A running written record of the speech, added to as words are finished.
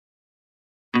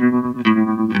People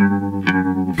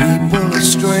are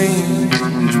strange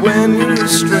when you're a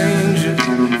stranger.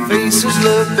 Faces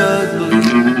look ugly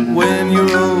when you're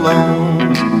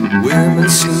alone. Women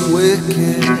seem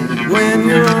wicked when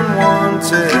you're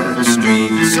unwanted.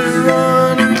 Streets are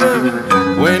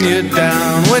uneven when you're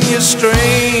down, when you're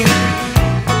strange.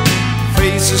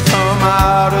 Faces come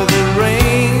out of the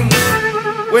rain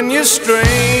when you're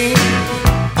strange.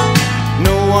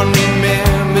 No one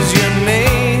remembers your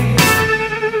name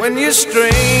when you're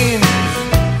strange.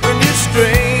 When you're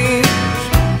strange,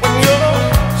 when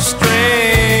you're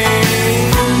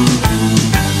strange.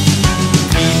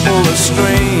 People are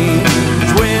strange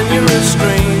when you're a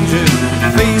stranger.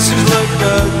 Faces look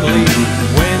ugly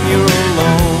when you're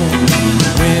alone.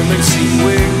 Women seem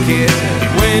wicked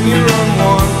when you're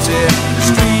unwanted.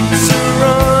 Streets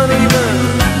are uneven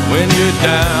when you're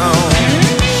down.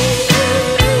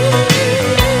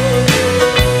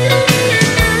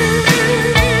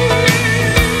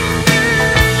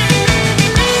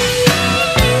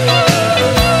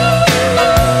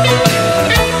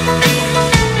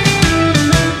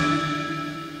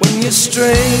 When you're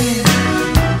strange,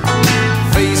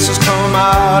 faces come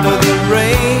out of the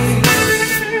rain.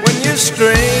 When you're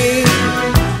strange,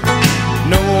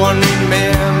 no one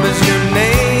remembers your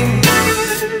name.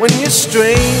 When you're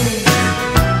strange,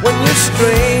 when you're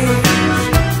strange,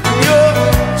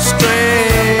 you're strange.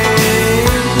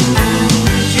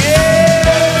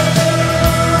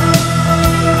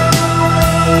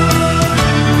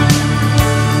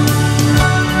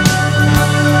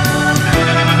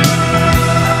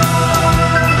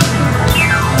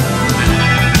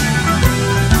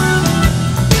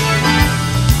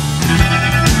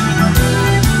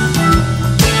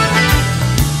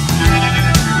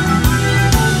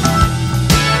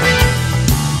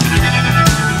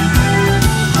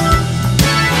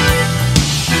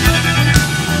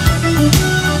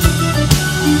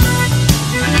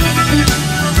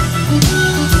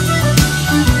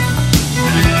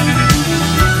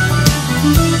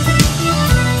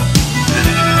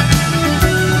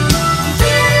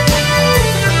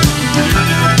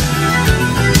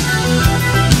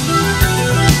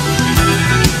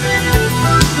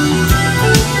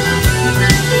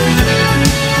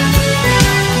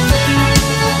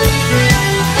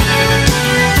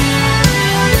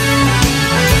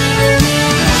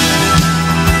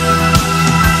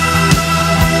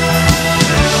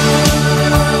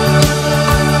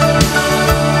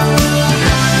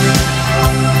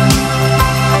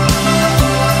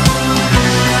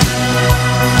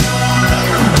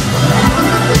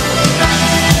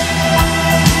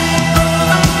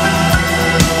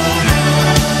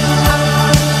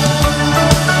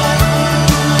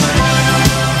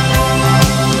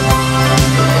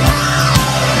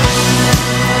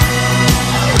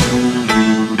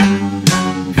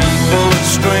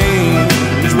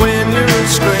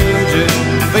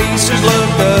 Faces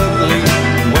look ugly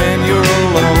when you're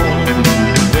alone.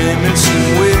 Women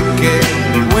seem wicked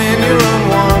when you're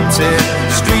unwanted.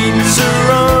 Streets are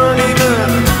uneven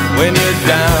when you're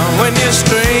down, when you're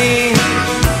strange.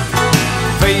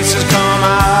 Faces come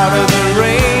out of the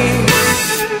rain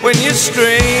when you're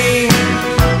strange.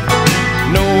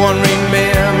 No one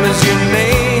remembers your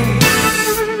name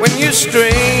when you're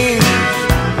strange.